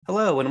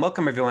Hello and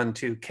welcome everyone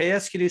to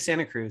KSQD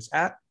Santa Cruz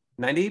at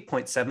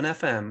 90.7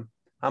 FM.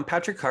 I'm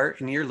Patrick Hart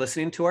and you're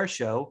listening to our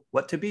show,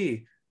 What to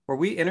Be, where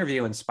we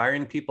interview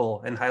inspiring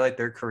people and highlight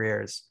their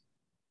careers.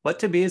 What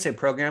to Be is a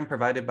program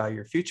provided by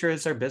Your Future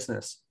is Our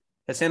Business,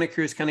 a Santa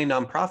Cruz County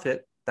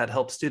nonprofit that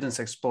helps students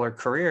explore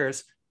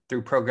careers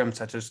through programs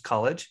such as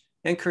college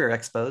and career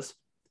expos,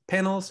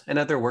 panels, and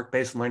other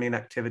work-based learning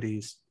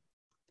activities.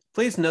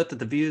 Please note that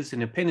the views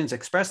and opinions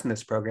expressed in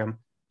this program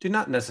do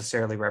not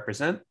necessarily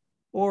represent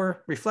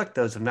or reflect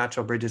those of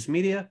Natural Bridges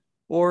Media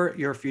or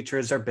Your Future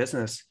is Our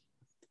Business.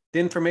 The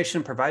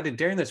information provided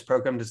during this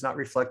program does not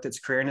reflect its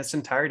career in its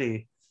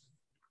entirety.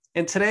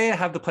 And today I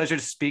have the pleasure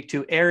to speak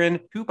to Erin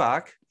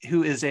Hubach,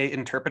 who is an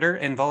interpreter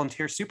and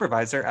volunteer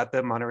supervisor at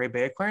the Monterey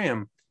Bay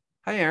Aquarium.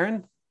 Hi,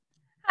 Erin.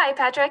 Hi,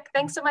 Patrick.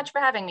 Thanks so much for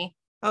having me.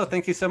 Oh,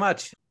 thank you so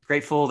much.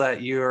 Grateful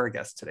that you're a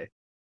guest today.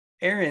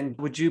 Erin,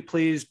 would you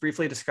please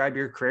briefly describe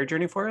your career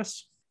journey for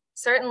us?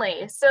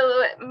 Certainly.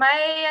 So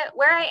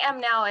where I am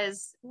now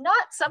is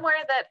not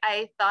somewhere that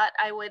I thought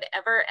I would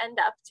ever end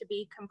up, to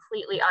be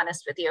completely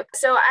honest with you.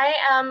 So I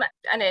am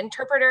an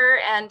interpreter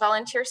and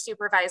volunteer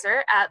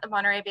supervisor at the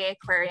Monterey Bay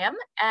Aquarium.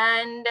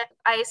 And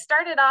I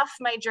started off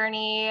my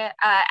journey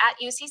at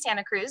UC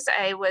Santa Cruz.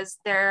 I was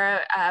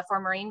there for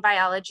marine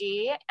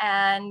biology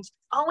and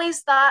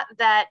always thought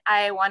that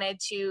I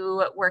wanted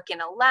to work in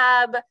a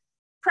lab,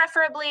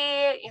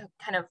 preferably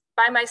kind of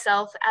by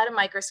myself at a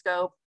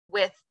microscope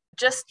with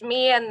just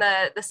me and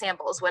the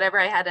samples, whatever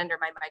I had under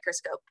my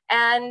microscope.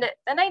 And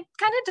then I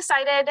kind of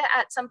decided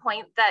at some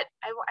point that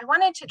I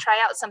wanted to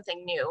try out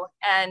something new.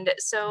 And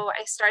so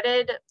I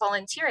started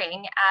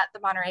volunteering at the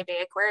Monterey Bay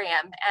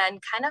Aquarium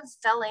and kind of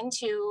fell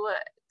into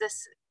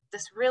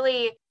this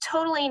really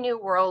totally new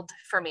world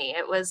for me.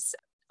 It was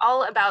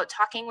all about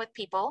talking with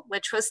people,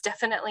 which was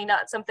definitely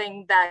not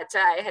something that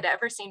I had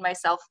ever seen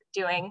myself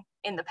doing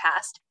in the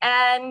past.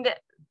 And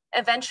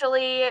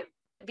eventually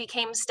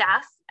became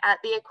staff at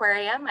the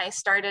aquarium. I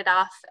started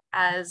off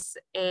as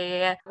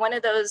one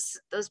of those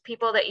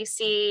people that you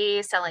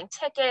see selling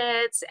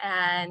tickets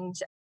and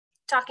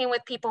talking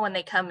with people when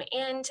they come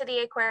into the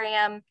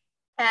aquarium.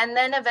 And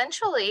then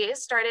eventually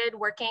started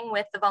working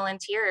with the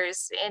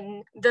volunteers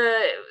in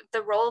the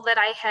role that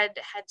I had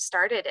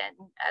started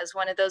in as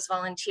one of those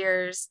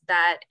volunteers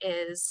that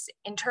is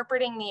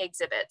interpreting the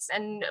exhibits.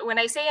 And when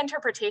I say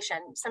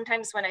interpretation,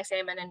 sometimes when I say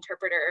I'm an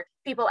interpreter,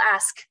 people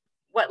ask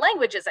what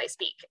languages I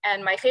speak.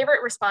 And my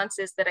favorite response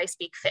is that I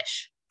speak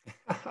fish.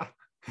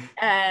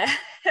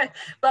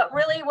 But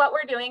really what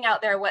we're doing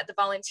out there, what the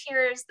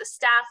volunteers, the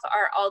staff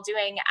are all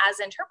doing as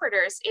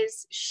interpreters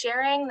is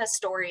sharing the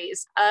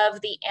stories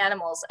of the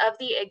animals, of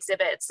the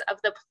exhibits, of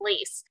the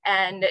place,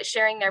 and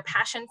sharing their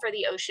passion for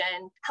the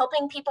ocean,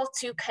 helping people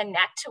to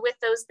connect with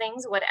those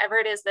things, whatever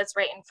it is that's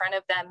right in front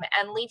of them,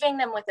 and leaving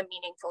them with a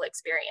meaningful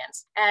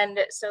experience.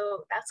 And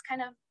so that's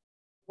kind of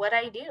what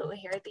I do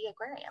here at the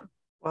aquarium.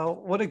 Well,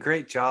 what a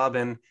great job.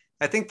 And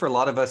I think for a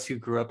lot of us who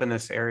grew up in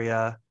this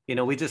area,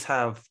 we just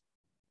have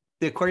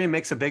the aquarium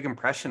makes a big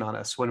impression on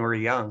us when we're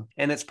young.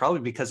 And it's probably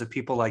because of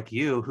people like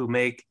you who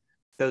make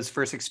those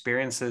first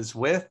experiences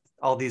with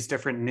all these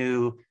different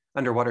new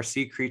underwater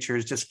sea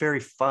creatures just very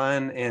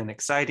fun and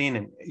exciting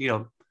and,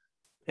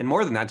 and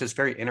more than that, just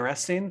very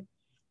interesting.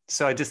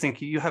 So I just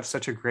think you have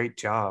such a great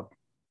job.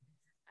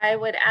 I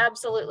would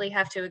absolutely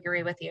have to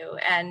agree with you.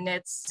 And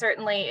it's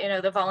certainly,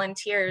 the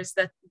volunteers,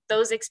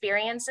 those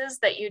experiences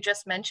that you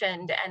just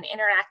mentioned and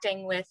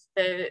interacting with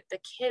the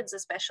kids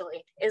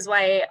especially is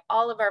why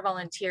all of our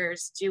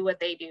volunteers do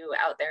what they do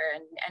out there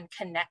and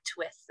connect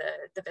with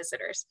the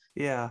visitors.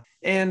 Yeah.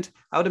 And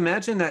I would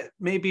imagine that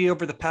maybe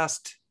over the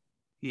past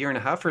year and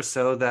a half or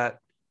so that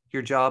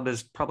your job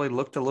has probably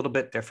looked a little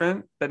bit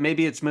different, but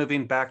maybe it's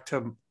moving back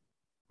to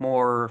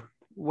more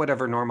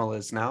whatever normal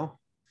is now.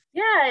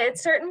 Yeah, it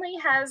certainly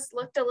has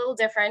looked a little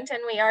different,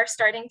 and we are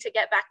starting to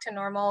get back to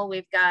normal.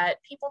 We've got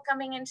people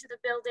coming into the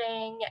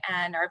building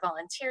and our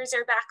volunteers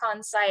are back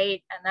on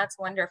site, and that's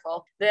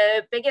wonderful.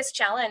 The biggest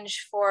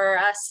challenge for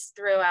us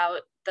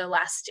throughout the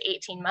last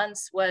 18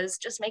 months was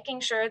just making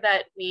sure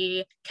that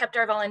we kept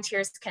our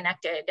volunteers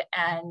connected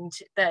and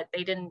that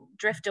they didn't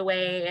drift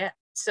away,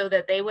 so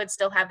that they would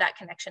still have that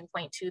connection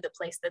point to the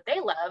place that they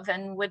love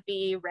and would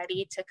be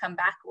ready to come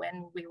back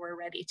when we were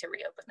ready to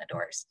reopen the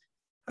doors.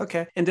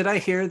 Okay. And did I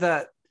hear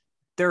that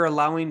they're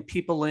allowing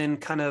people in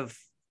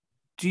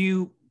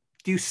do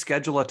you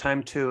schedule a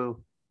time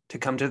to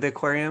come to the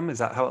aquarium? Is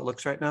that how it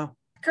looks right now?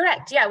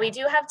 Correct. Yeah, we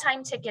do have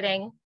time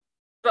ticketing,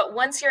 but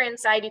once you're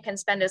inside, you can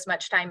spend as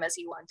much time as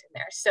you want in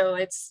there. So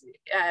it's,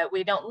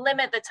 we don't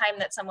limit the time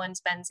that someone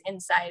spends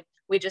inside.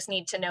 We just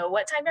need to know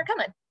what time they're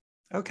coming.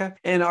 Okay.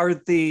 And are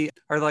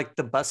like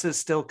the buses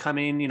still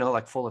coming,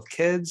 like full of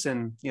kids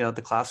and,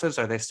 the classes,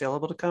 are they still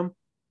able to come?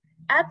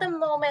 At the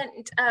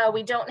moment,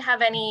 we don't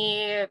have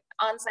any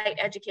on-site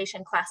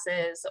education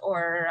classes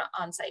or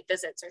on-site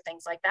visits or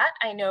things like that.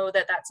 I know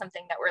that that's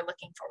something that we're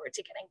looking forward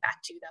to getting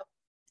back to,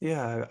 though.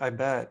 Yeah, I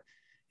bet.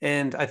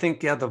 And I think,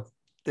 the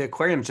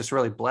aquarium's just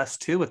really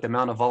blessed too with the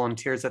amount of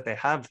volunteers that they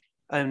have.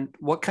 And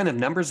what kind of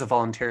numbers of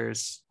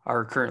volunteers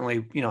are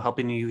currently,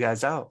 helping you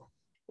guys out?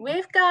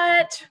 We've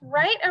got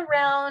right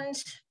around,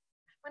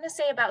 I want to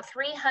say about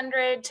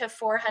 300 to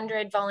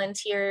 400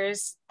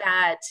 volunteers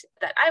that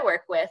I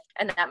work with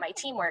and that my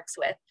team works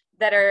with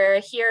that are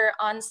here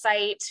on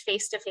site,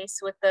 face to face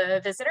with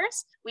the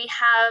visitors. We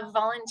have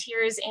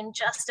volunteers in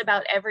just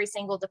about every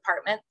single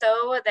department,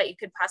 though, that you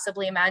could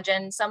possibly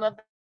imagine. Some of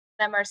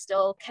them are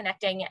still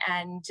connecting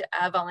and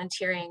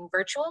volunteering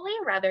virtually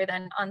rather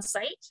than on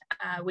site.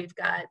 We've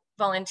got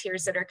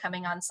volunteers that are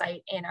coming on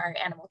site in our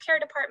animal care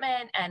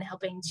department and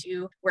helping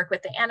to work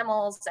with the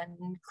animals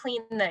and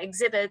clean the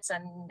exhibits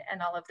and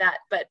all of that.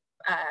 But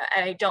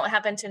I don't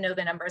happen to know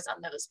the numbers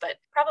on those, but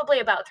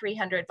probably about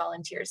 300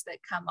 volunteers that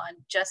come on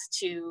just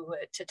to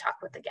talk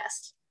with the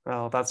guests.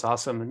 Well, that's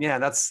awesome. And yeah,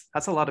 that's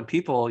a lot of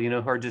people,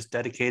 who are just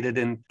dedicated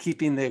in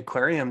keeping the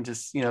aquarium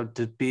just,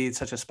 to be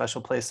such a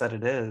special place that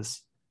it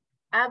is.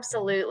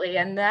 Absolutely.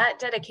 And that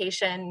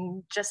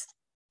dedication just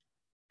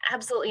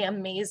absolutely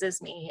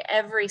amazes me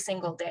every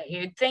single day.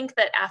 You'd think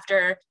that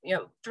after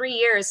 3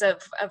 years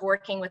of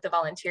working with the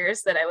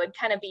volunteers that I would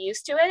kind of be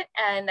used to it,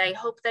 and I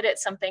hope that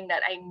it's something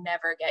that I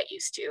never get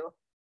used to.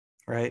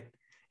 Right.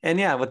 And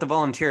yeah, with the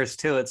volunteers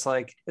too, it's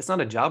like it's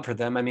not a job for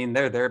them. I mean,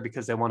 they're there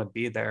because they want to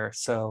be there,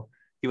 so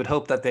you would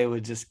hope that they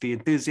would just be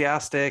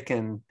enthusiastic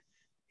and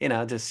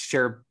just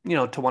share,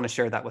 to want to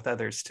share that with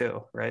others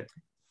too, right?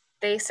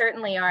 They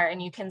certainly are. And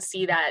you can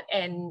see that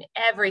in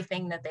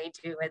everything that they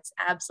do. It's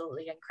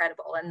absolutely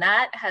incredible. And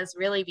that has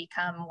really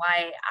become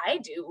why I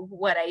do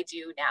what I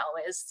do now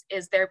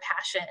is their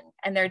passion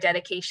and their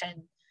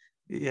dedication.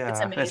 Yeah. It's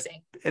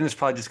amazing. And it's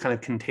probably just kind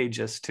of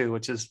contagious too,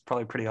 which is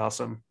probably pretty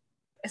awesome.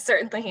 It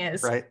certainly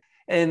is. Right.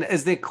 And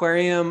as the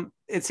aquarium,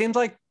 it seems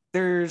like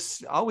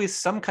there's always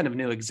some kind of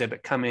new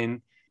exhibit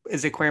coming.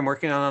 Is the aquarium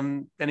working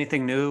on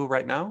anything new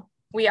right now?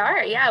 We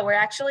are, yeah. We're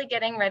actually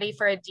getting ready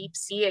for a deep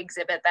sea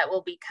exhibit that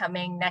will be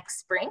coming next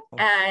spring.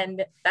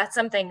 And that's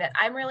something that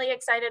I'm really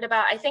excited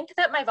about. I think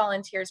that my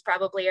volunteers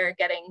probably are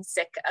getting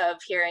sick of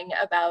hearing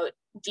about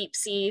deep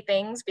sea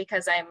things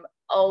because I'm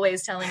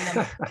always telling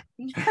them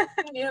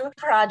new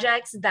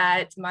projects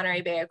that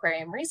Monterey Bay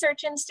Aquarium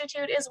Research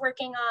Institute is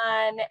working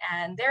on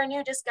and their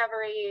new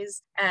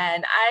discoveries.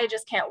 And I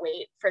just can't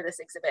wait for this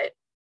exhibit.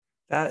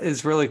 That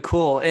is really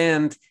cool.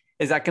 And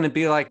is that going to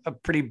be like a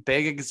pretty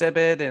big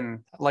exhibit?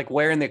 And like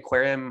where in the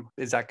aquarium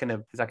is that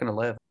going to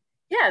live?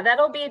 Yeah,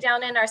 that'll be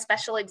down in our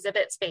special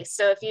exhibit space.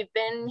 So if you've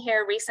been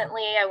here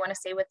recently, I want to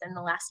say within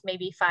the last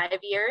maybe 5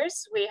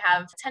 years, we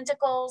have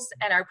tentacles,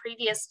 and our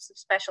previous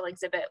special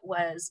exhibit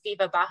was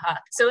Viva Baja.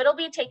 So it'll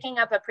be taking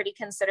up a pretty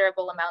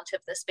considerable amount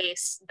of the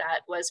space that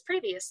was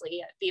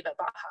previously at Viva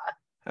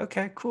Baja.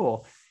 Okay,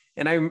 cool.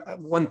 And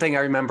one thing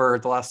I remember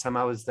the last time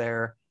I was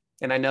there,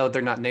 and I know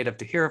they're not native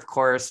to here, of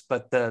course,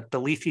 but the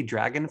leafy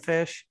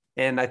dragonfish.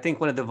 And I think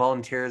one of the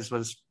volunteers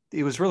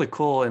it was really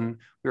cool. And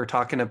we were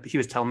he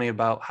was telling me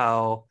about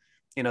how,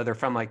 they're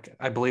from like,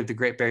 I believe the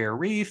Great Barrier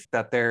Reef,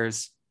 that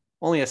there's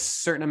only a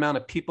certain amount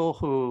of people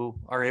who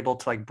are able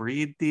to like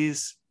breed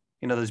these,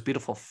 those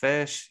beautiful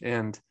fish.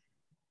 And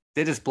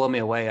they just blow me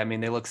away. I mean,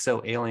 they look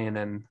so alien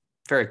and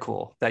very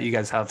cool that you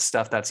guys have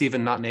stuff that's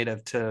even not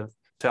native to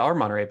our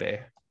Monterey Bay.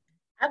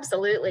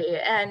 Absolutely.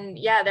 And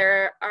yeah,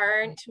 there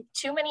aren't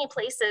too many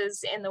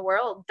places in the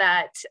world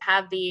that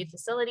have the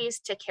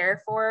facilities to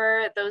care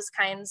for those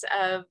kinds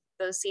of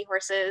those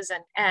seahorses.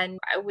 And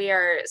we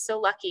are so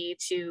lucky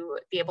to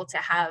be able to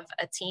have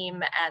a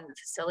team and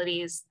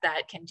facilities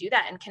that can do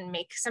that and can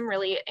make some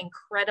really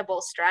incredible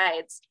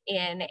strides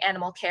in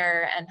animal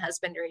care and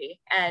husbandry.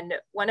 And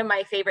one of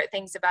my favorite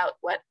things about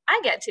what I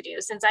get to do,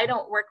 since I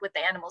don't work with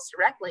the animals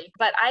directly,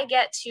 but I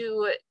get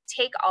to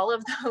take all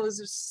of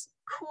those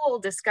cool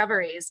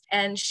discoveries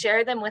and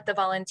share them with the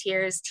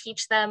volunteers,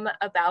 teach them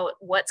about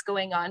what's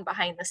going on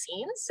behind the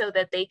scenes so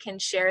that they can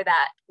share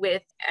that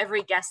with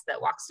every guest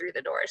that walks through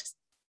the doors.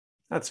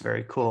 That's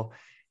very cool.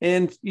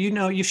 And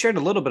you shared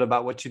a little bit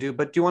about what you do,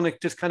 but do you want to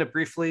just kind of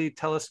briefly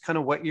tell us kind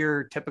of what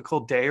your typical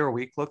day or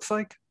week looks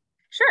like?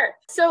 Sure.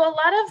 So a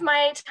lot of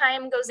my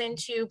time goes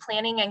into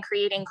planning and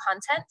creating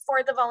content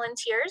for the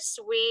volunteers.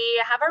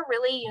 We have a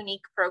really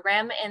unique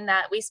program in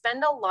that we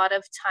spend a lot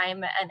of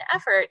time and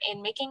effort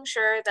in making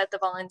sure that the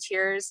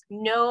volunteers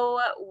know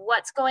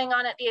what's going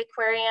on at the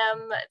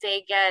aquarium.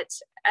 They get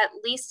at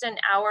least an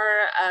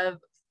hour of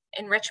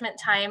enrichment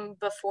time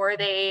before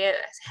they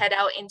head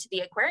out into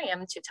the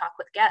aquarium to talk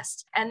with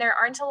guests. And there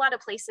aren't a lot of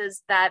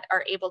places that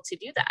are able to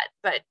do that.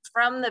 But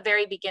from the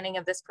very beginning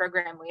of this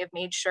program, we have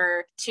made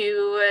sure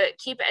to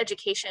keep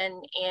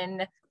education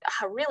in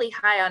really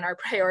high on our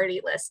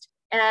priority list.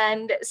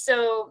 And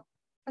so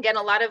again,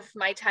 a lot of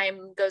my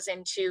time goes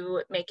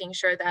into making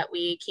sure that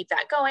we keep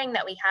that going,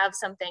 that we have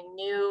something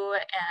new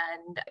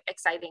and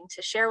exciting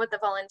to share with the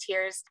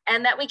volunteers,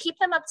 and that we keep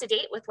them up to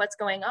date with what's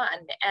going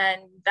on.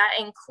 And that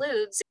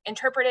includes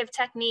interpretive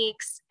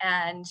techniques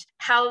and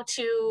how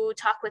to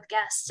talk with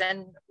guests.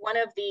 And one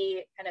of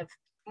the kind of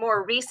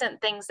more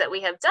recent things that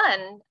we have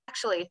done,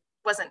 actually,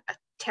 wasn't a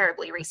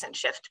terribly recent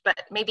shift,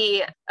 but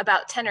maybe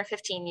about 10 or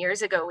 15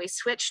 years ago, we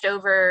switched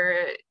over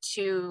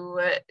to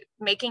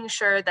making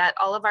sure that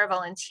all of our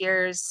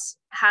volunteers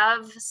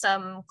have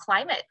some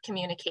climate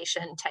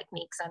communication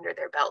techniques under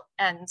their belt,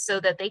 and so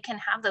that they can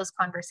have those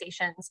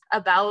conversations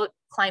about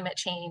climate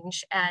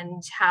change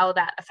and how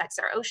that affects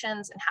our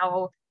oceans and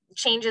how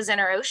changes in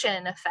our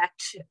ocean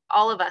affect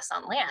all of us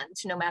on land,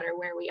 no matter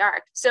where we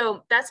are.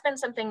 So that's been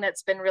something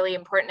that's been really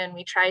important, and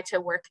we try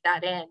to work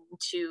that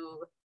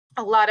into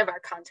a lot of our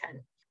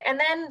content. And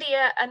then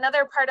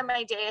another part of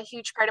my day, a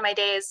huge part of my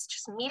day, is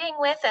just meeting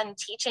with and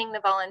teaching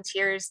the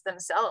volunteers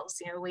themselves.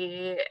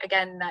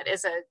 That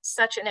is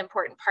such an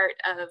important part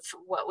of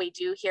what we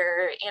do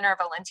here in our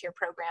volunteer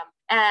program.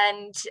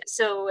 And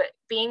so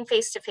being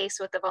face to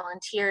face with the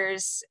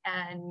volunteers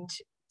and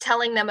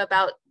telling them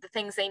about the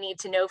things they need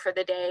to know for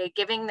the day,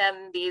 giving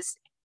them these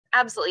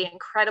absolutely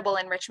incredible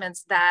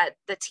enrichments that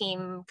the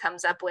team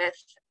comes up with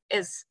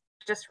is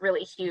just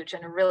really huge,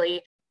 and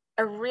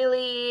a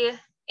really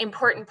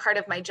important part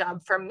of my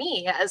job for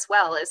me as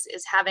well, is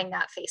having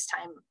that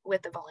FaceTime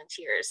with the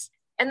volunteers.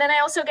 And then I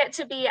also get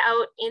to be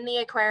out in the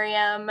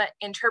aquarium,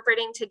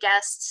 interpreting to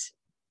guests,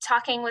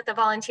 talking with the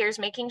volunteers,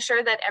 making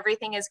sure that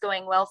everything is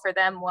going well for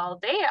them while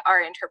they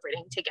are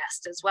interpreting to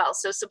guests as well.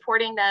 So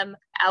supporting them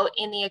out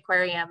in the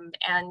aquarium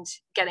and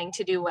getting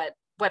to do what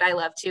I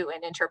love too,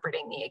 in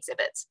interpreting the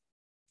exhibits.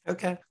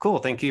 Okay, cool.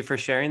 Thank you for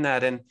sharing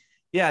that. And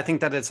yeah, I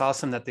think that it's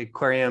awesome that the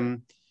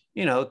aquarium,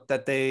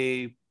 that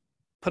they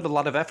put a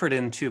lot of effort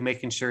into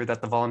making sure that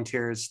the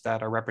volunteers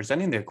that are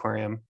representing the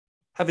aquarium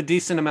have a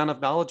decent amount of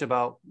knowledge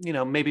about,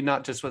 maybe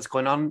not just what's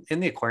going on in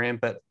the aquarium,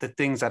 but the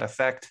things that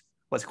affect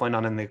what's going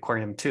on in the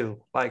aquarium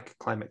too, like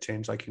climate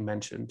change, like you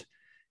mentioned.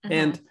 Mm-hmm.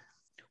 And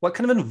what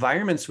kind of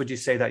environments would you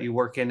say that you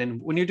work in?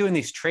 And when you're doing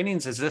these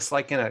trainings, is this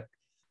like do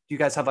you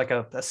guys have like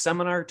a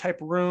seminar type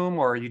room,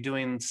 or are you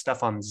doing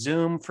stuff on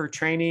Zoom for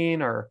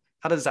training, or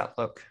how does that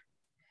look?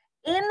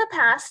 In the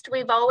past,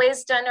 we've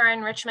always done our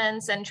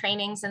enrichments and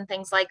trainings and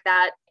things like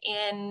that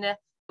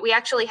we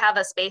actually have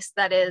a space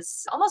that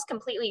is almost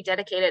completely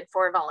dedicated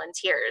for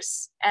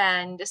volunteers.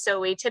 And so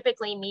we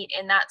typically meet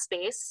in that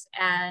space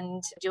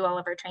and do all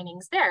of our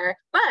trainings there.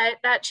 But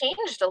that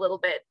changed a little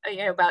bit,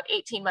 about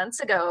 18 months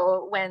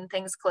ago when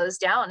things closed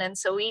down. And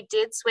so we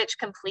did switch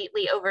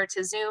completely over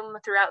to Zoom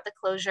throughout the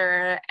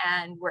closure,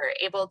 and we're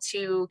able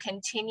to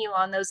continue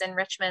on those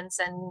enrichments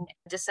and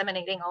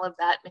disseminating all of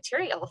that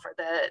material for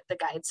the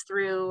guides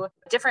through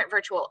different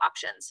virtual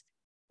options.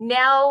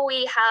 Now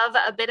we have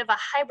a bit of a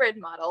hybrid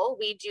model.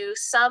 We do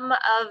some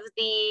of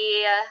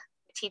the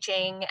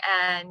teaching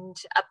and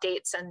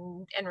updates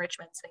and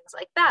enrichments, things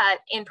like that,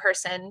 in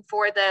person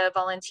for the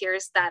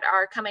volunteers that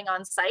are coming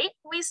on site.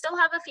 We still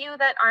have a few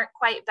that aren't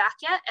quite back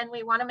yet, and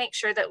we want to make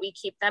sure that we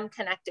keep them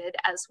connected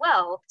as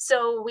well.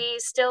 So we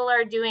still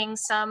are doing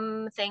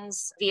some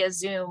things via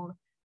Zoom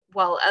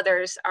while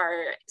others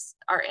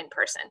are in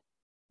person.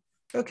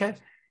 Okay.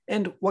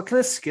 And what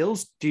kind of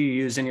skills do you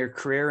use in your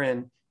career,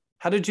 and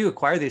how did you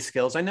acquire these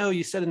skills? I know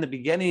you said in the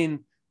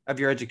beginning of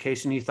your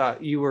education, you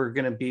thought you were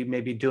going to be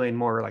maybe doing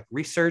more like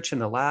research in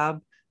the lab,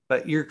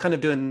 but you're kind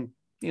of doing,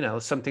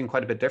 something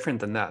quite a bit different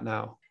than that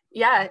now.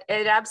 Yeah,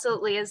 it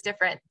absolutely is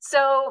different.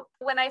 So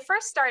when I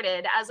first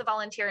started as a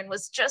volunteer and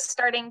was just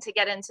starting to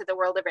get into the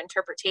world of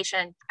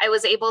interpretation, I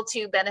was able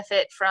to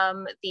benefit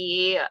from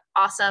the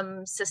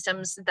awesome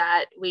systems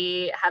that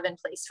we have in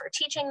place for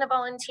teaching the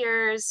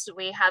volunteers.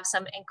 We have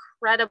some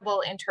incredible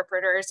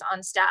interpreters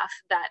on staff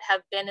that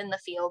have been in the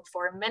field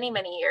for many,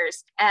 many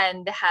years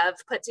and have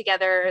put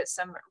together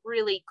some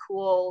really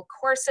cool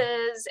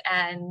courses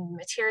and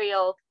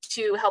material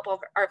to help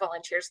our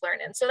volunteers learn.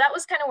 And so that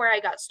was kind of where I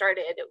got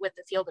started with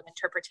the field of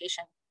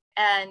interpretation.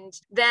 And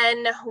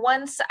then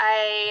once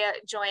I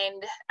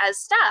joined as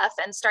staff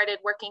and started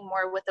working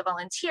more with the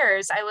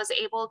volunteers, I was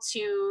able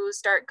to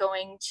start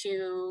going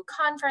to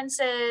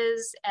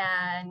conferences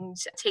and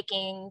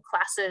taking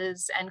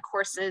classes and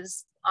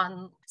courses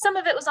on, some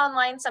of it was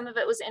online, some of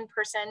it was in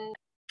person,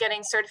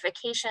 getting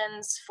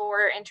certifications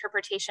for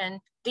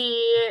interpretation.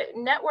 The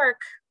network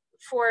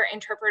for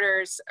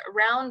interpreters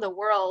around the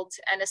world,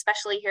 and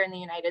especially here in the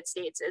United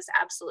States, is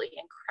absolutely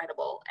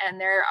incredible.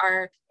 And there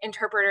are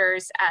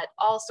interpreters at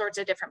all sorts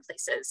of different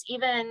places.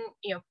 Even,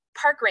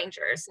 park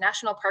rangers,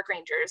 national park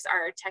rangers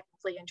are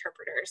technically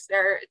interpreters.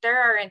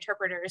 There are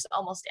interpreters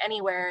almost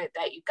anywhere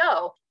that you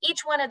go.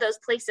 Each one of those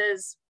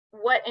places,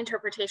 what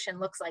interpretation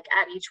looks like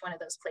at each one of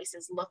those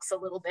places looks a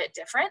little bit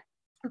different.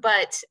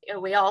 But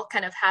we all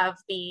kind of have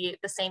the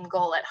same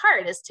goal at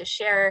heart, is to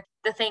share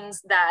the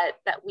things that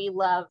we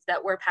love,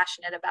 that we're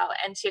passionate about,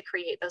 and to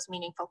create those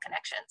meaningful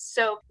connections.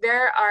 So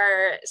there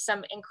are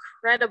some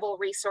incredible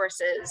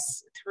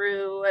resources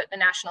through the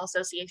National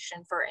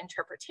Association for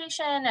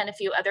Interpretation and a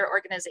few other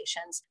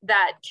organizations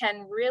that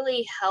can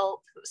really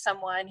help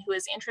someone who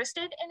is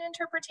interested in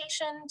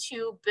interpretation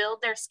to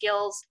build their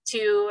skills,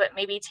 to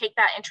maybe take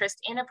that interest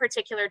in a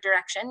particular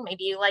direction.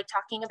 Maybe you like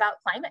talking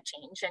about climate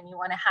change and you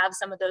want to have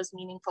some of those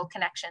meaningful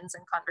connections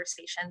and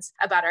conversations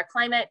about our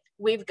climate.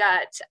 We've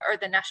got, or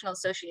the National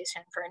National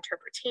Association for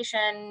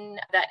Interpretation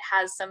that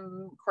has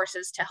some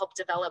courses to help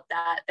develop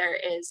that. There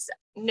is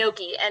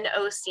NOCCI,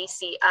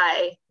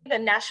 NOCCI, the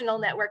National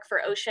Network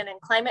for Ocean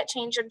and Climate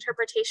Change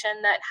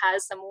Interpretation, that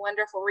has some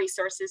wonderful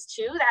resources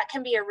too. That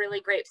can be a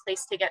really great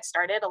place to get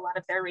started. A lot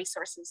of their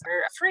resources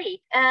are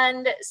free.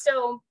 And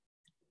so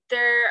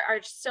there are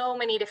so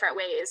many different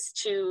ways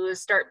to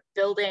start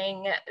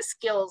building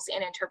skills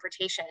in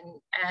interpretation.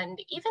 And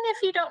even if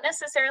you don't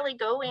necessarily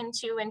go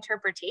into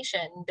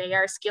interpretation, they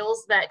are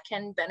skills that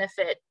can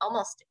benefit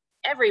almost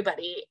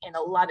everybody in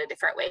a lot of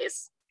different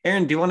ways.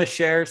 Erin, do you want to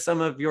share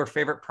some of your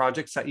favorite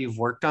projects that you've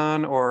worked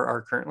on or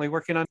are currently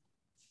working on?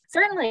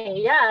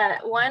 Certainly, yeah.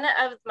 One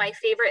of my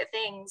favorite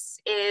things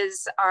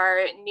is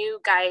our new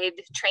guide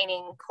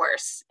training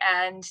course.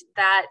 And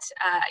that,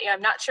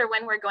 I'm not sure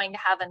when we're going to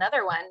have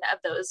another one of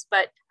those,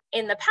 but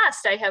in the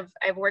past,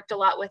 I've worked a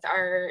lot with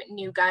our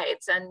new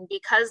guides. And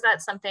because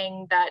that's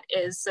something that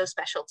is so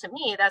special to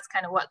me, that's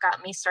kind of what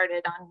got me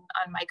started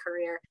on my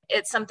career.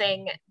 It's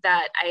something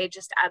that I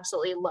just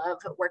absolutely love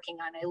working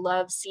on. I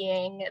love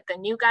seeing the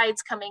new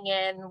guides coming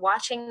in,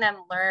 watching them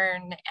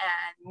learn,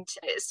 and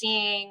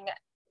seeing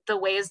the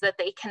ways that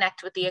they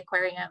connect with the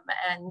aquarium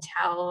and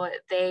how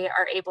they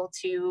are able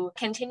to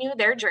continue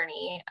their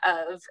journey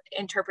of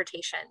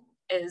interpretation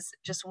is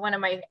just one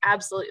of my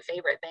absolute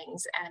favorite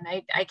things.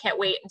 And I can't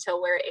wait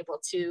until we're able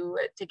to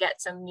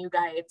get some new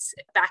guides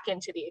back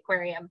into the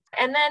aquarium.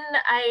 And then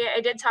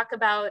I did talk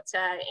about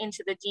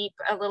Into the Deep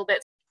a little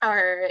bit,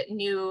 our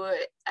new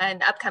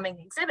and upcoming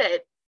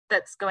exhibit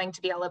that's going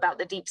to be all about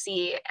the deep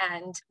sea.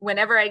 And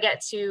whenever I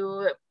get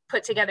to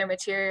put together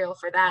material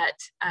for that,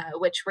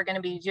 which we're going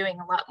to be doing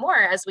a lot more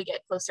as we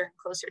get closer and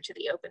closer to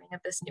the opening of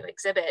this new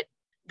exhibit,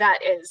 that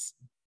is,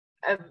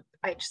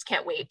 I just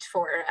can't wait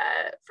for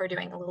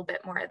doing a little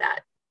bit more of that.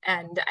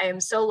 And I am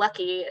so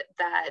lucky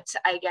that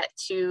I get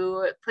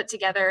to put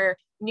together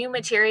new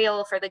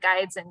material for the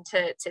guides and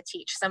to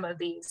teach some of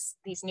these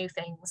new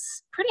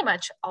things pretty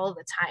much all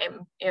the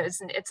time.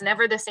 It's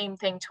never the same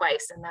thing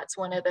twice, and that's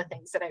one of the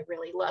things that I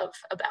really love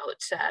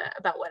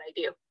about what I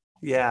do.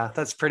 Yeah,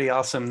 that's pretty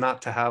awesome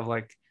not to have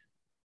like,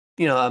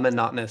 a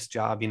monotonous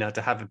job,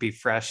 to have it be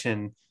fresh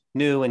and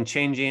new and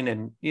changing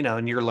and,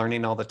 and you're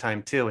learning all the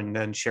time too. And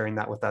then sharing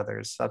that with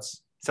others.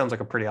 Sounds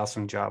like a pretty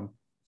awesome job.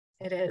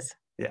 It is.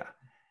 Yeah.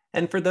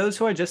 And for those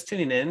who are just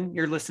tuning in,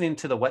 you're listening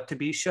to the What to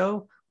Be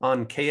show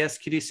on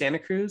KSQD Santa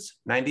Cruz,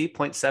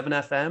 90.7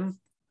 FM.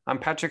 I'm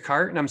Patrick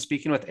Hart and I'm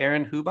speaking with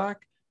Erin Hubach,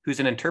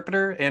 who's an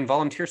interpreter and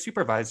volunteer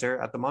supervisor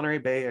at the Monterey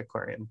Bay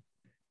Aquarium.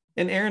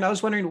 And Erin, I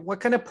was wondering,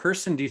 what kind of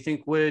person do you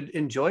think would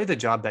enjoy the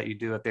job that you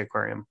do at the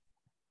aquarium?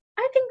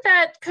 I think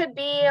that could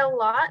be a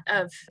lot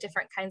of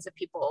different kinds of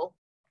people.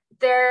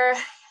 There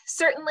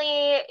certainly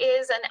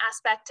is an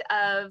aspect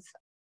of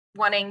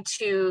wanting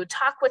to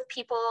talk with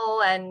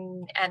people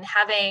and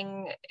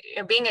having,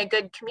 being a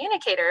good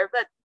communicator,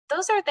 but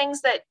those are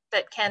things that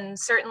can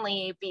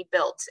certainly be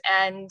built.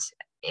 And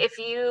if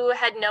you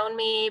had known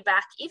me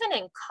back even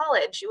in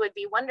college, you would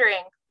be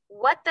wondering,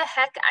 what the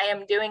heck I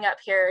am doing up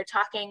here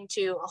talking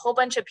to a whole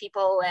bunch of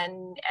people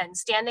and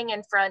standing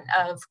in front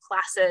of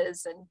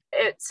classes. And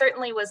it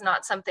certainly was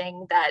not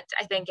something that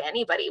I think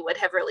anybody would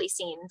have really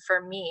seen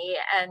for me.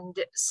 And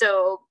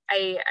so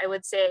I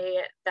would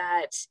say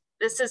that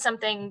this is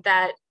something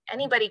that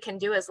anybody can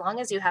do as long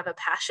as you have a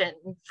passion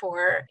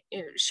for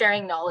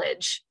sharing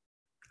knowledge.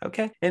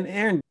 Okay. And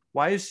Erin,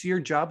 why is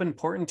your job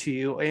important to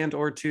you and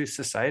or to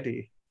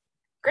society?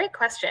 Great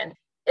question.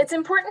 It's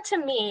important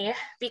to me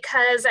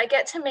because I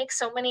get to make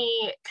so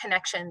many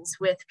connections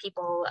with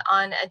people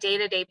on a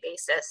day-to-day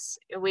basis.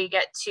 We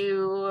get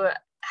to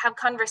have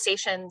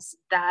conversations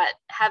that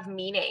have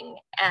meaning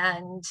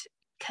and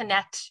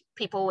connect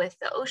people with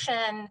the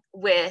ocean,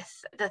 with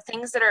the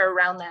things that are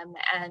around them.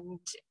 And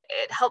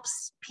it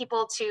helps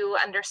people to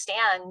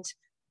understand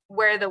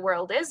where the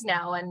world is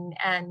now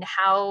and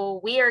how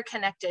we are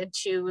connected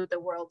to the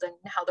world and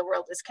how the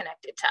world is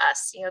connected to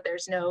us.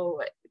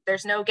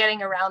 There's no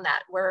getting around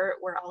that. We're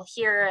all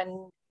here.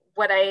 And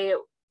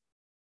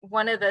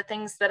one of the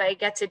things that I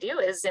get to do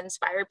is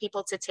inspire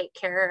people to take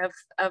care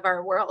of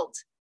our world.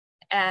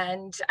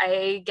 And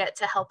I get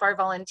to help our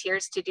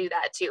volunteers to do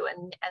that too.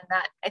 And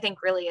that I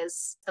think really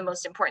is the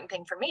most important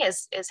thing for me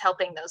is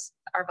helping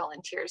our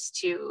volunteers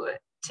to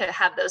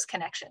have those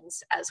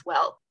connections as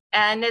well.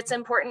 And it's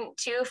important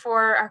too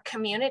for our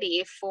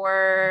community,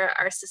 for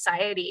our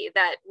society,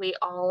 that we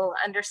all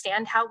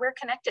understand how we're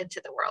connected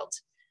to the world.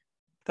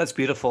 That's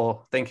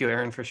beautiful. Thank you,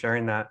 Erin, for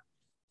sharing that.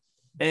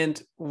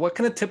 And what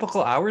kind of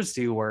typical hours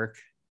do you work?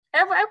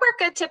 I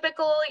work a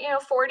typical,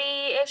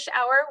 40-ish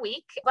hour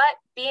week, but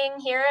being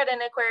here at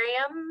an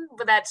aquarium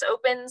that's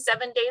open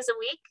 7 days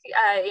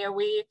a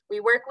week, we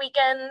work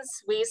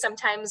weekends. We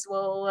sometimes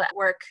will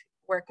work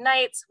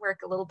nights, work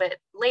a little bit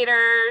later,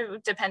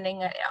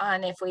 depending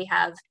on if we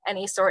have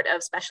any sort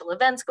of special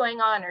events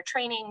going on or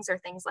trainings or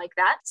things like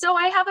that. So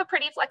I have a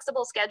pretty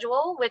flexible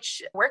schedule,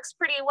 which works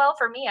pretty well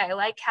for me. I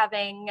like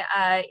having,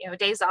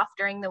 days off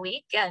during the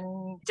week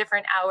and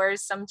different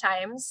hours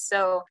sometimes.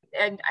 So,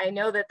 and I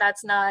know that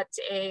that's not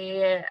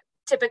a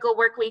typical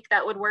work week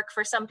that would work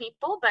for some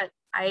people, but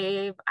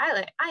I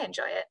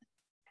enjoy it.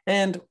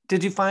 And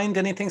did you find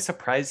anything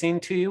surprising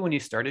to you when you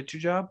started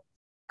your job?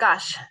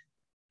 Gosh,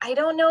 I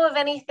don't know of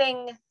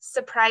anything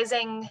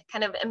surprising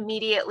kind of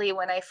immediately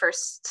when I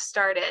first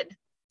started.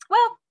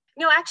 Well,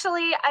 no,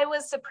 actually, I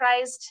was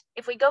surprised.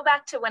 If we go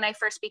back to when I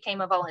first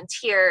became a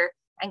volunteer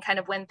and kind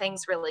of when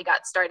things really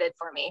got started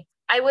for me,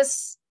 I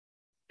was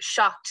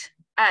shocked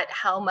at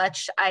how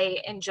much I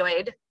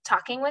enjoyed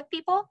talking with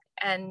people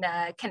and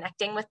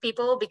connecting with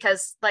people,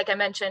 because like I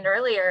mentioned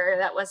earlier,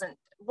 that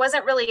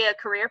wasn't really a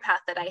career path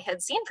that I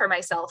had seen for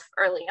myself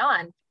early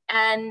on.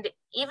 And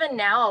even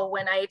now,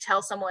 when I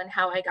tell someone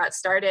how I got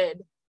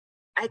started,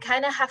 I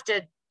kind of have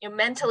to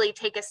mentally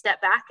take a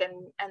step back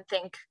and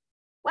think,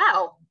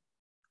 wow,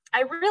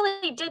 I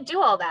really did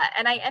do all that.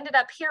 And I ended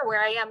up here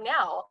where I am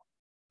now.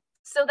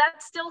 So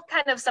that's still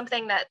kind of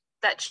something that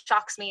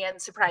shocks me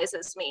and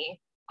surprises me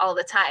all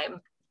the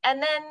time.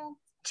 And then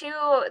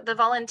too, the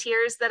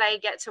volunteers that I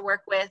get to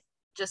work with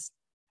just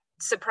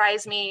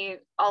surprise me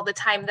all the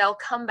time. They'll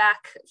come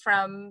back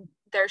from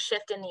their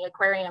shift in the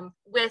aquarium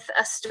with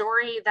a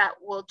story that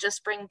will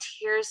just bring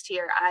tears to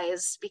your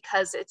eyes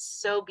because it's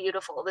so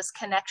beautiful. This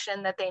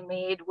connection that they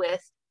made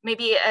with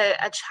maybe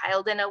a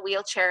child in a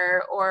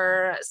wheelchair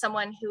or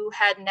someone who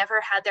had never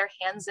had their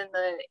hands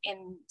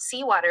in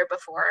seawater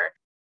before.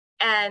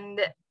 And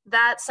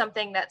that's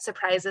something that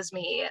surprises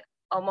me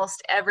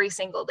almost every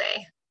single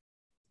day.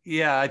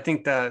 Yeah, I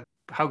think that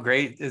how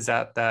great is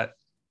that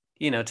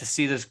to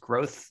see this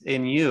growth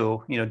in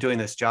you, doing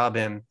this job.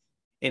 And,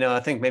 I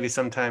think maybe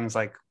sometimes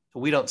like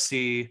we don't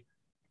see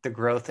the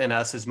growth in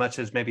us as much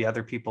as maybe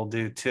other people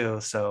do too.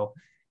 So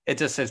it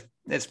just is,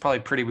 it's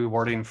probably pretty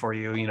rewarding for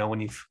you,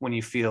 when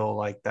you feel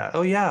like that,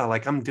 oh yeah,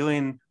 like I'm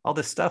doing all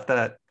this stuff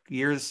that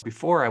years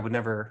before I would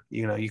never,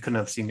 you couldn't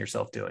have seen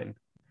yourself doing.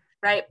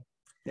 Right.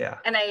 Yeah.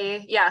 And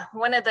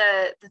one of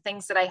the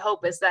things that I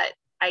hope is that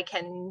I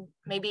can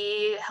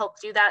maybe help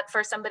do that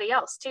for somebody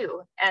else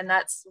too. And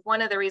that's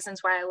one of the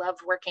reasons why I love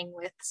working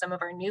with some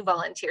of our new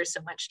volunteers so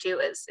much too,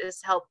 is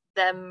help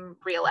them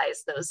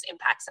realize those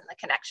impacts and the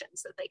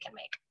connections that they can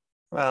make.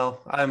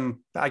 Well,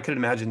 I could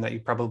imagine that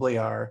you probably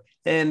are.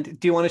 And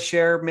do you want to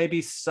share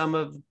maybe some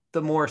of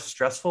the more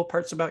stressful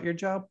parts about your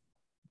job?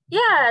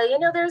 Yeah,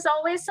 there's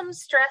always some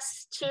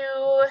stress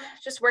to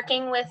just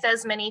working with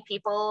as many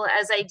people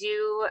as I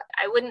do.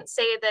 I wouldn't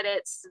say that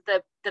it's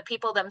the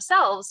people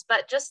themselves,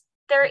 but just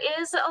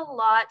there's a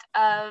lot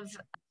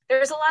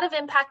of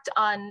impact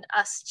on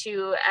us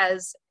too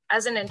as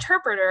an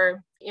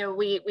interpreter.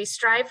 We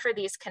strive for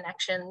these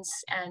connections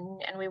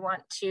and we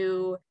want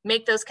to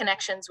make those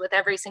connections with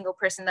every single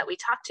person that we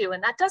talk to,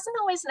 and that doesn't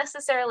always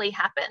necessarily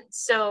happen.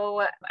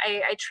 So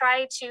I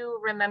try to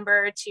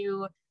remember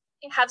to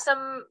have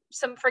some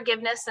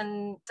forgiveness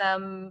and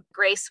some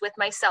grace with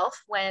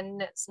myself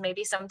when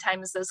maybe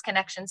sometimes those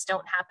connections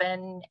don't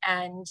happen,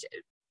 and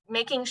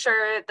making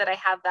sure that I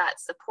have that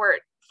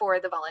support for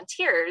the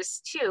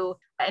volunteers too,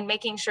 and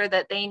making sure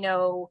that they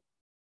know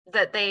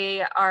that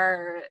they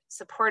are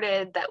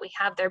supported, that we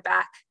have their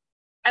back.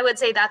 I would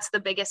say that's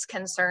the biggest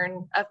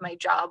concern of my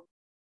job.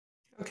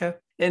 Okay.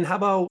 And how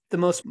about the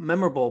most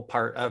memorable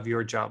part of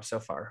your job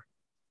so far?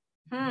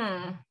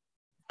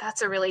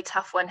 That's a really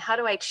tough one. How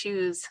do I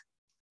choose?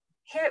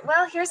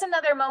 Here's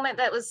another moment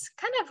that was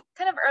kind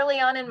of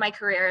early on in my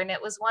career, and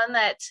it was one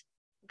that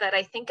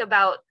I think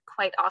about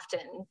quite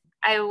often.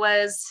 I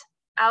was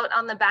out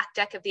on the back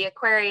deck of the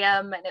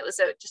aquarium, and it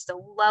was just a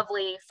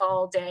lovely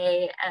fall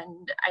day,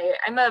 and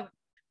I'm a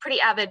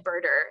pretty avid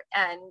birder,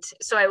 and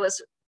so I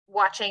was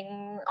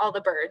watching all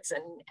the birds,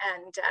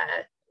 and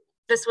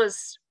this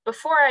was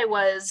before I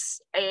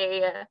was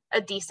a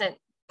decent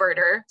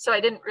birder, so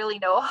I didn't really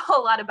know a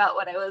whole lot about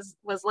what I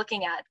was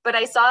looking at. But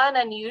I saw an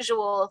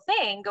unusual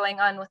thing going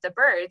on with the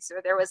birds,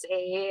 where there was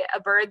a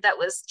bird that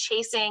was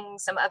chasing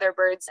some other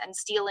birds and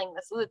stealing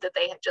the food that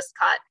they had just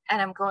caught. And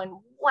I'm going,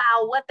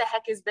 wow, what the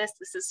heck is this?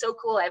 This is so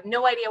cool. I have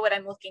no idea what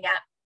I'm looking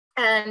at.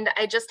 And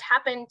I just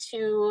happened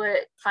to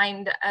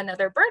find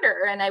another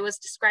birder, and I was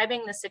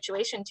describing the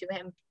situation to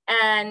him.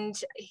 And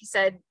he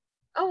said,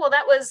 oh, well,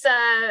 that was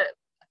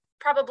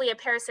probably a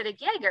parasitic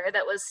Jaeger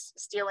that was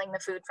stealing the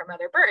food from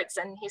other birds.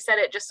 And he said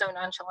it just so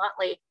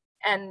nonchalantly.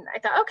 And I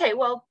thought, okay,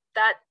 well,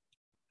 that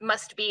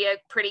must be a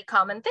pretty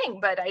common thing,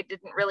 but I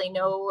didn't really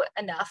know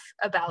enough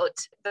about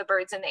the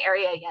birds in the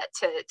area yet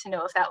to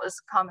know if that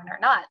was common or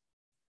not.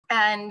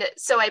 And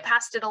so I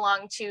passed it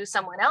along to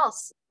someone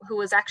else who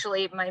was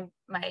actually my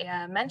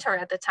mentor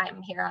at the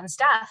time here on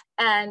staff.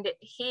 And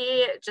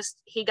he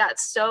got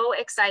so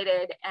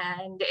excited,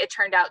 and it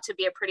turned out to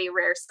be a pretty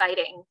rare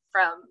sighting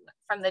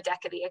from the deck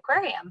of the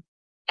aquarium.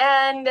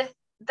 And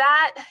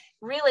that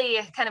really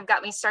kind of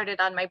got me started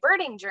on my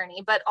birding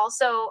journey, but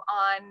also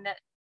on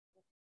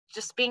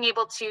just being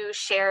able to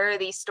share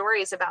these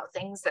stories about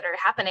things that are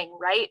happening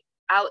right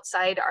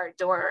outside our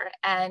door.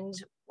 And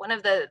one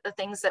of the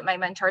things that my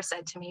mentor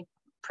said to me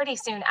pretty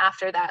soon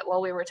after that,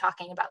 while we were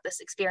talking about this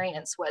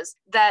experience, was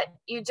that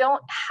you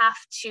don't have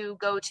to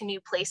go to new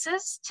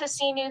places to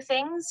see new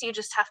things. You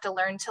just have to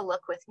learn to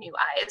look with new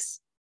eyes.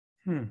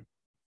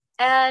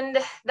 And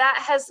that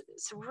has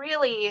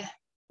really,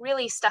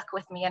 really stuck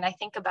with me. And I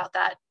think about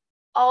that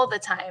all the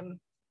time.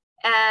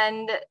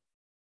 And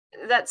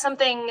that's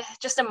something,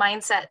 just a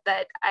mindset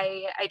that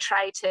I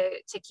try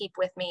to keep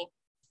with me.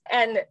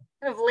 And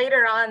kind of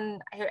later on,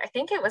 I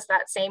think it was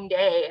that same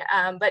day,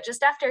 but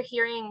just after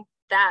hearing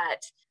that,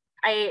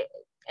 I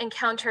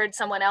encountered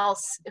someone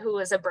else who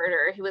was a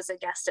birder, who was a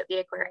guest at the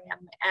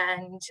aquarium,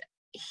 and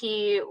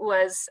he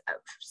was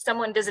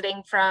someone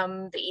visiting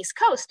from the East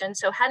Coast, and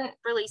so hadn't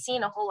really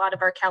seen a whole lot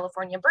of our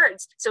California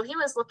birds. So he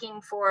was looking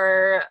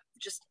for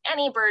just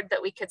any bird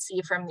that we could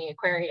see from the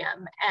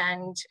aquarium.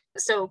 And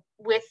so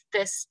with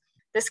this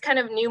kind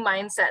of new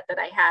mindset that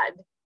I had,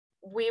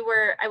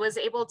 I was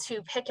able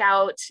to pick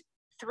out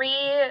 3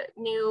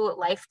 new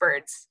life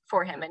birds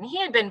for him. And he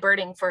had been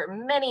birding for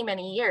many,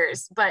 many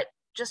years, but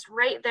just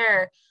right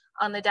there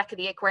on the deck of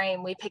the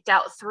aquarium, we picked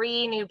out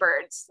 3 new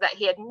birds that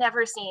he had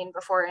never seen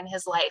before in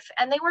his life.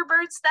 And they were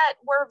birds that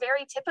were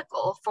very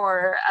typical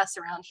for us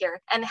around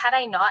here. And had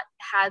I not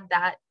had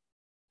that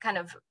kind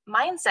of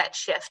mindset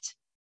shift,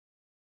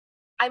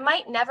 I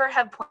might never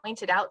have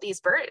pointed out these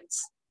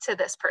birds to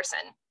this person.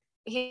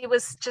 He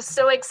was just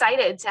so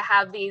excited to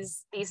have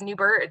these new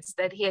birds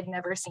that he had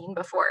never seen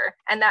before.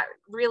 And that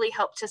really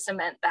helped to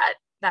cement that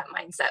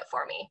mindset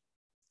for me.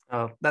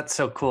 Oh, that's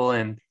so cool.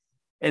 And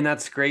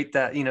that's great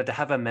that, to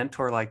have a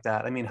mentor like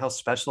that. I mean, how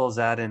special is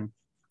that? And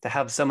to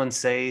have someone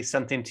say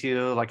something to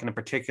you like in a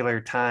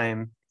particular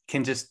time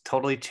can just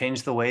totally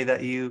change the way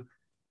that you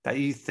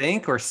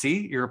think or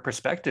see your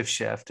perspective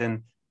shift.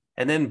 And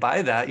then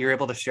by that, you're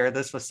able to share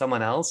this with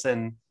someone else.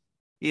 And,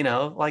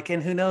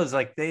 and who knows,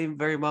 like they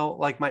very well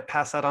might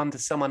pass that on to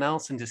someone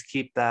else and just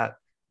keep that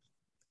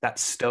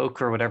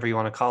stoke or whatever you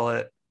want to call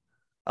it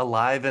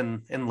alive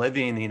and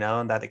living,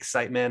 and that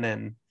excitement.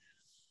 And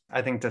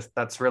I think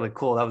that's really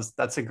cool.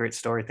 That's a great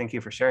story. Thank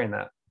you for sharing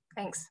that.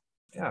 Thanks.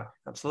 Yeah,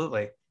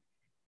 absolutely.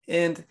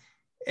 And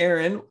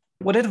Erin,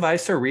 what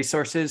advice or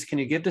resources can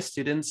you give to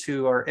students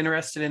who are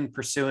interested in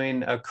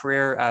pursuing a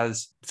career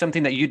as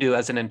something that you do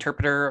as an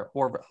interpreter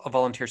or a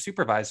volunteer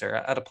supervisor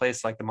at a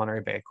place like the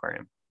Monterey Bay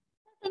Aquarium?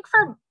 I think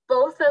for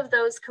both of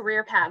those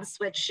career paths,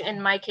 which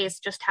in my case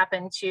just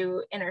happen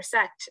to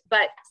intersect,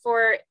 but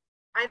for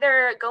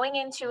either going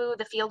into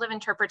the field of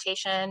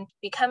interpretation,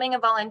 becoming a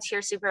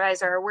volunteer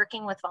supervisor, or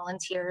working with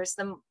volunteers,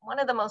 one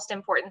of the most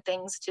important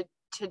things to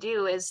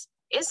do is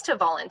to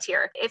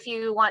volunteer. If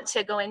you want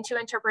to go into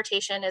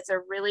interpretation, it's a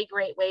really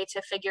great way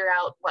to figure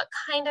out what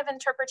kind of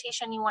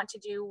interpretation you want to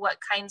do, what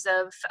kinds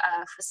of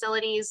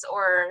facilities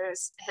or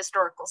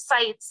historical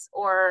sites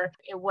or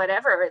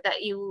whatever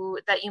that you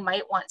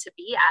might want to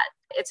be at.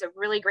 It's a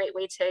really great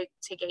way to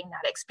gain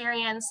that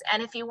experience.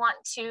 And if you want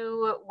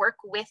to work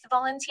with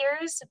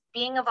volunteers,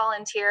 being a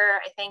volunteer,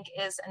 I think,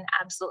 is an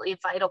absolutely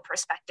vital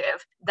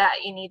perspective that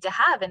you need to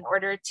have in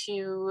order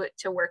to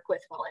work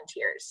with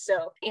volunteers.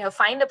 So,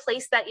 find a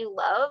place that you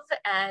love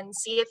and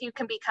see if you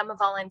can become a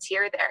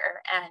volunteer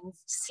there and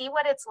see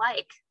what it's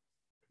like.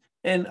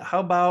 And how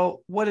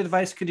about, what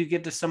advice could you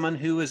give to someone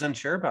who is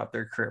unsure about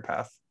their career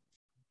path?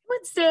 I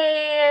would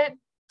say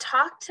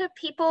talk to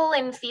people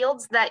in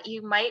fields that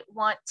you might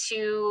want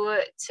to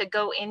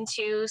go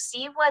into,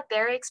 see what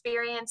their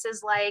experience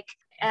is like,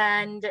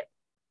 and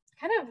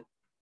kind of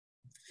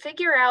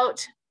figure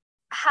out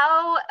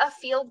how a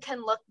field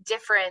can look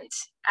different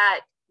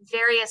at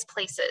various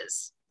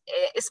places,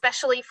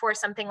 especially for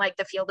something like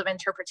the field of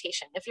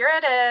interpretation. If you're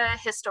at a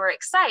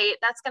historic site,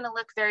 that's going to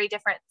look very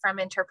different from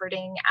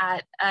interpreting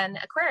at an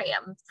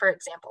aquarium, for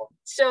example.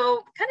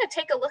 So kind of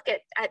take a look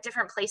at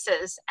different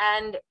places.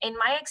 And in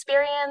my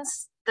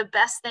experience, the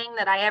best thing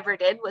that I ever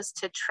did was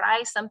to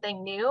try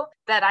something new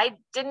that I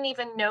didn't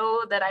even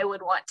know that I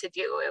would want to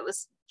do. It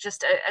was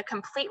just a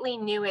completely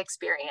new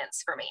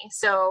experience for me.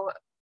 So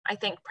I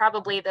think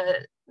probably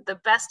the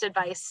best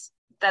advice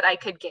that I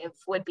could give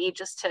would be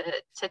just to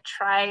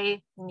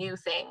try new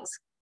things.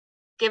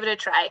 Give it a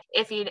try.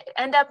 If you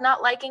end up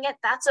not liking it,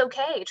 that's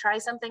okay. Try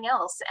something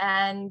else.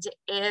 And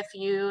if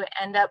you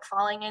end up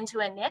falling into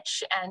a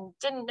niche and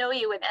didn't know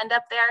you would end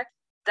up there,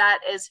 that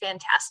is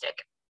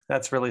fantastic.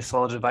 That's really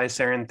solid advice,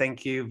 Erin.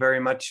 Thank you very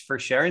much for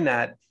sharing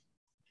that.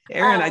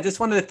 Erin, I just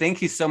wanted to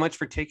thank you so much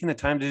for taking the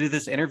time to do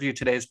this interview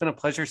today. It's been a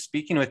pleasure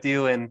speaking with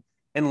you and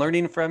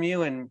learning from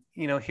you and,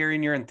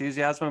 hearing your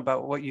enthusiasm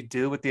about what you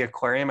do with the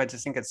aquarium. I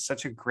just think it's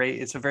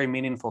it's a very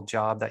meaningful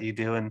job that you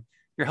do. And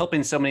you're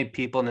helping so many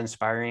people and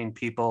inspiring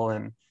people.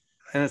 And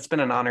it's been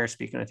an honor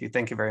speaking with you.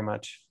 Thank you very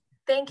much.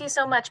 Thank you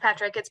so much,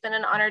 Patrick. It's been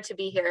an honor to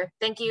be here.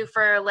 Thank you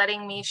for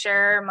letting me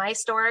share my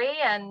story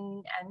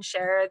and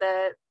share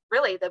the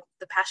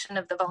passion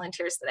of the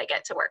volunteers that I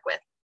get to work with.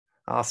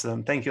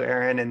 Awesome. Thank you,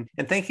 Erin. And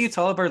thank you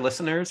to all of our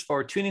listeners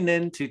for tuning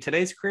in to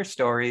today's career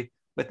story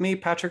with me,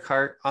 Patrick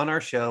Hart, on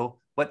our show,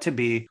 What to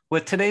Be,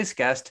 with today's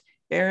guest,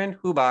 Erin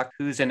Hubach,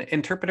 who's an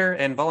interpreter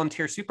and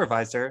volunteer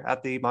supervisor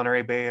at the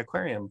Monterey Bay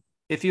Aquarium.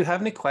 If you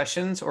have any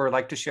questions or would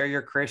like to share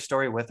your career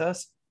story with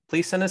us,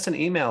 please send us an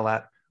email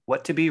at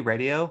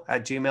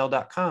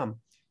whattoberadio@gmail.com.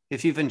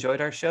 If you've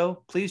enjoyed our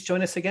show, please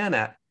join us again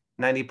at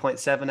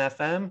 90.7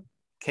 FM,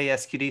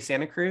 KSQD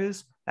Santa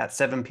Cruz, at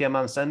 7 p.m.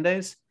 on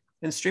Sundays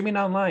and streaming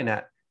online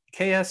at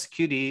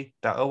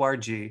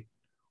ksqd.org.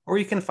 Or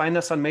you can find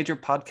us on major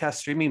podcast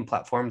streaming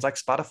platforms like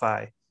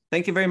Spotify.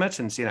 Thank you very much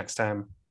and see you next time.